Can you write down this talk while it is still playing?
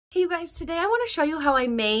Hey you guys, today I want to show you how I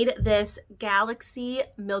made this Galaxy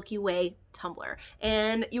Milky Way tumbler.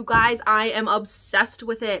 And you guys, I am obsessed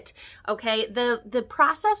with it. Okay, the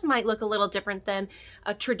process might look a little different than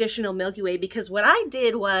a traditional Milky Way because what I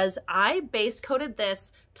did was I base coated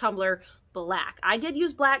this tumbler black. I did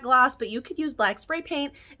use black gloss, but you could use black spray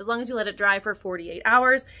paint as long as you let it dry for 48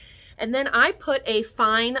 hours. And then I put a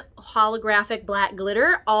fine holographic black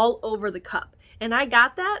glitter all over the cup. And I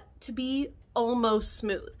got that to be almost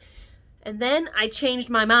smooth. And then I changed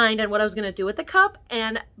my mind on what I was gonna do with the cup,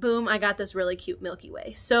 and boom, I got this really cute Milky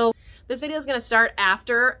Way. So this video is gonna start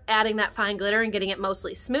after adding that fine glitter and getting it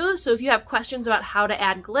mostly smooth. So if you have questions about how to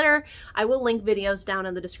add glitter, I will link videos down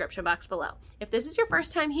in the description box below. If this is your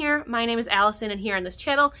first time here, my name is Allison, and here on this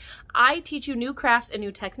channel, I teach you new crafts and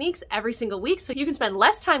new techniques every single week so you can spend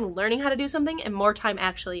less time learning how to do something and more time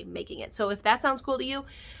actually making it. So if that sounds cool to you,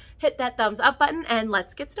 hit that thumbs up button and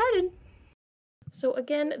let's get started. So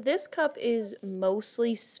again, this cup is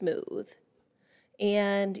mostly smooth,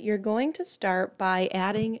 and you're going to start by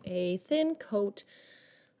adding a thin coat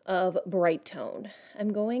of Brite Tone.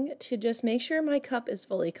 I'm going to just make sure my cup is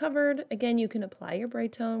fully covered. Again, you can apply your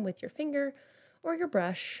Brite Tone with your finger or your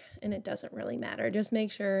brush, and it doesn't really matter. Just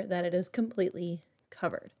make sure that it is completely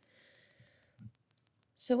covered.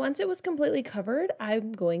 So once it was completely covered,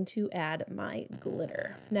 I'm going to add my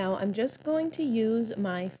glitter. Now I'm just going to use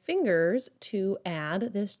my fingers to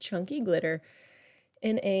add this chunky glitter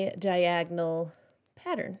in a diagonal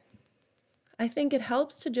pattern. I think it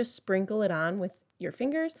helps to just sprinkle it on with your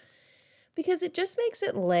fingers because it just makes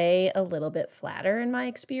it lay a little bit flatter in my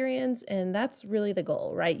experience, and that's really the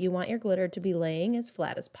goal, right? You want your glitter to be laying as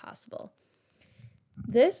flat as possible.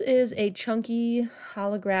 This is a chunky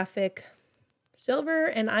holographic silver,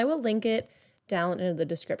 and I will link it down in the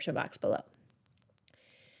description box below.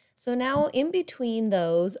 So now in between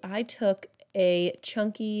those, I took a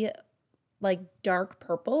chunky, like dark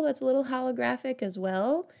purple that's a little holographic as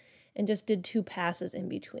well, and just did 2 passes in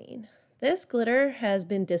between. This glitter has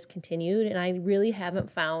been discontinued, and I really haven't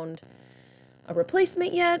found a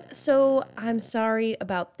replacement yet, so I'm sorry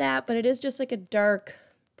about that, but it is just like a dark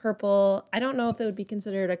purple. I don't know if it would be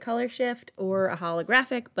considered a color shift or a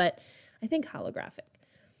holographic, but I think holographic.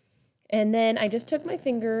 And then I just took my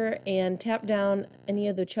finger and tapped down any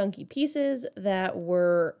of the chunky pieces that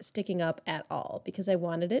were sticking up at all because I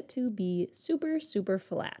wanted it to be super, super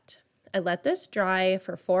flat. I let this dry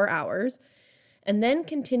for 4 hours and then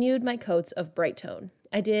continued my coats of Brite Tone.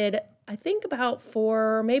 I did, I think, about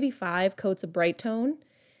 4, maybe 5 coats of Brite Tone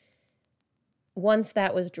once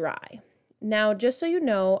that was dry. Now, just so you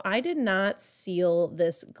know, I did not seal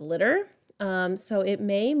this glitter. So it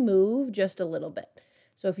may move just a little bit.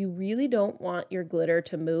 So if you really don't want your glitter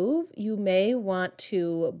to move, you may want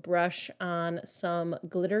to brush on some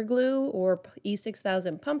glitter glue or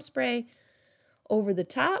E6000 pump spray over the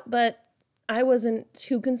top, but I wasn't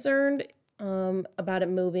too concerned about it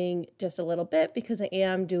moving just a little bit because I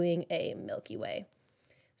am doing a Milky Way.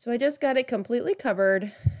 So I just got it completely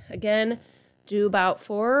covered. Again, do about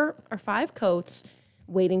 4 or 5 coats,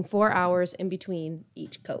 waiting 4 hours in between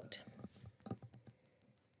each coat.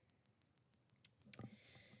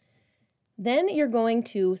 Then you're going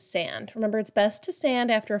to sand. Remember, it's best to sand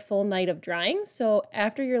after a full night of drying. So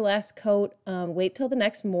after your last coat, wait till the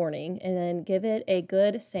next morning and then give it a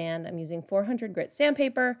good sand. I'm using 400 grit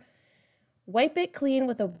sandpaper. Wipe it clean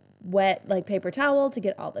with a wet paper towel to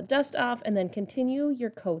get all the dust off, and then continue your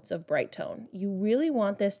coats of Brite Tone. You really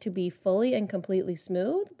want this to be fully and completely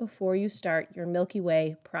smooth before you start your Milky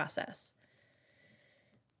Way process.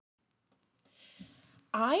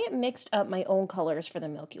 I mixed up my own colors for the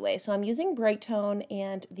Milky Way. So I'm using Brite Tone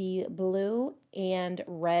and the blue and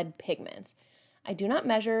red pigments. I do not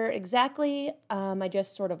measure exactly, I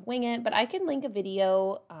just sort of wing it, but I can link a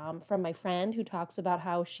video from my friend who talks about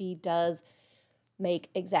how she does make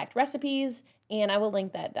exact recipes, and I will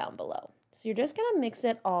link that down below. So you're just gonna mix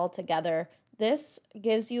it all together. This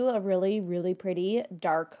gives you a really, really pretty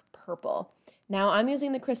dark purple. Now I'm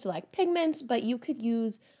using the Crystalac pigments, but you could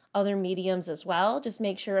use other mediums as well. Just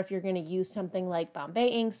make sure if you're going to use something like Bombay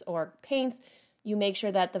inks or paints, you make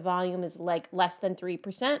sure that the volume is like less than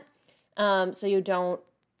 3%, so you don't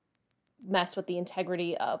mess with the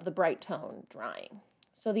integrity of the Brite Tone drying.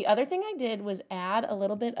 So the other thing I did was add a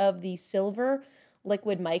little bit of the silver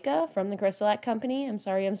liquid mica from the Crystalac company. I'm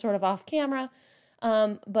sorry, I'm sort of off camera,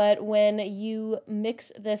 but when you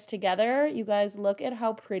mix this together, you guys look at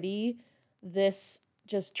how pretty this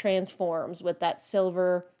just transforms with that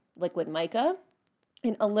silver liquid mica,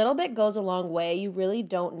 and a little bit goes a long way. You really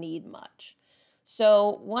don't need much.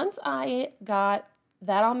 So once I got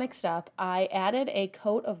that all mixed up, I added a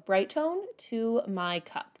coat of Brite Tone to my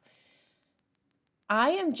cup.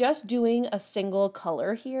 I am just doing a single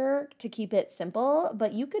color here to keep it simple,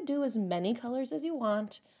 but you could do as many colors as you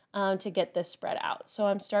want to get this spread out. So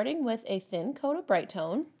I'm starting with a thin coat of Brite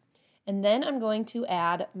Tone, and then I'm going to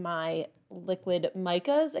add my liquid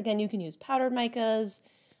micas. Again, you can use powdered micas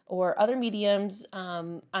or other mediums.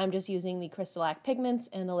 I'm just using the Crystalac pigments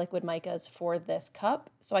and the liquid micas for this cup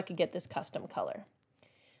so I could get this custom color.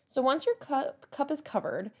 So once your cup is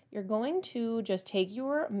covered, you're going to just take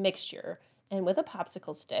your mixture, and with a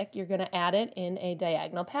popsicle stick, you're going to add it in a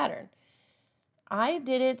diagonal pattern. I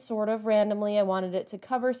did it sort of randomly. I wanted it to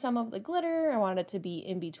cover some of the glitter. I wanted it to be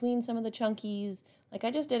in between some of the chunkies. Like,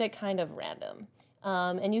 I just did it kind of random.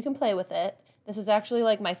 And you can play with it. This is actually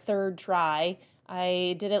like my third try.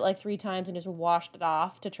 I did it like 3 times and just washed it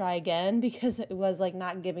off to try again because it was like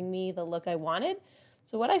not giving me the look I wanted.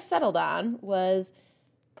 So what I settled on was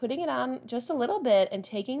putting it on just a little bit and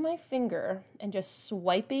taking my finger and just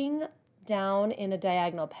swiping down in a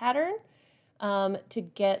diagonal pattern to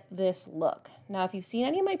get this look. Now, if you've seen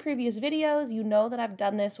any of my previous videos, you know that I've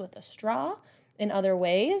done this with a straw in other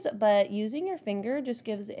ways, but using your finger just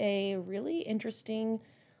gives a really interesting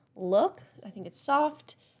look. I think it's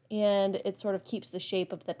soft and it sort of keeps the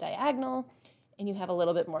shape of the diagonal and you have a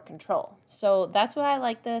little bit more control. So that's why I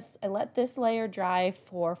like this. I let this layer dry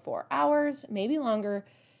for 4 hours, maybe longer,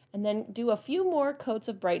 and then do a few more coats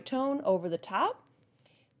of Brite Tone over the top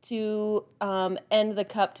to end the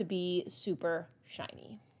cup to be super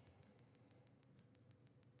shiny.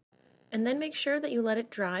 And then make sure that you let it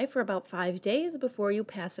dry for about 5 days before you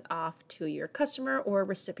pass it off to your customer or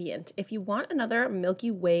recipient. If you want another Milky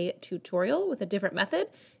Way tutorial with a different method,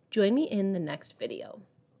 join me in the next video.